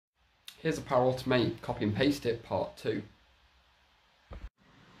Here's a Power Automate copy and paste it part 2.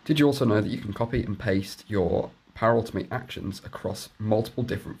 Did you also know that you can copy and paste your Power Automate actions across multiple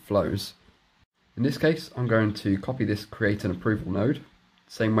different flows? In this case, I'm going to copy this create an approval node,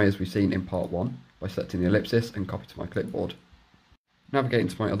 same way as we've seen in part 1, by selecting the ellipsis and copy to my clipboard. Navigating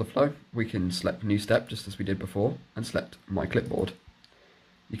to my other flow, we can select new step just as we did before and select my clipboard.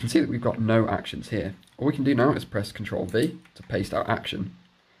 You can see that we've got no actions here. All we can do now is press Ctrl V to paste our action.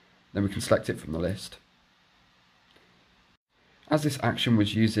 Then we can select it from the list. As this action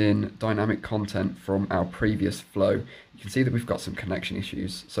was using dynamic content from our previous flow, you can see that we've got some connection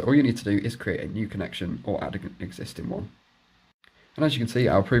issues. So all you need to do is create a new connection or add an existing one. And as you can see,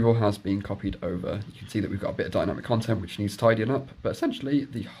 our approval has been copied over. You can see that we've got a bit of dynamic content which needs tidying up, but essentially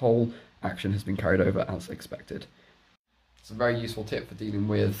the whole action has been carried over as expected. It's a very useful tip for dealing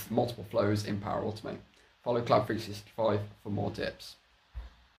with multiple flows in Power Automate. Follow Cloud 365 for more tips.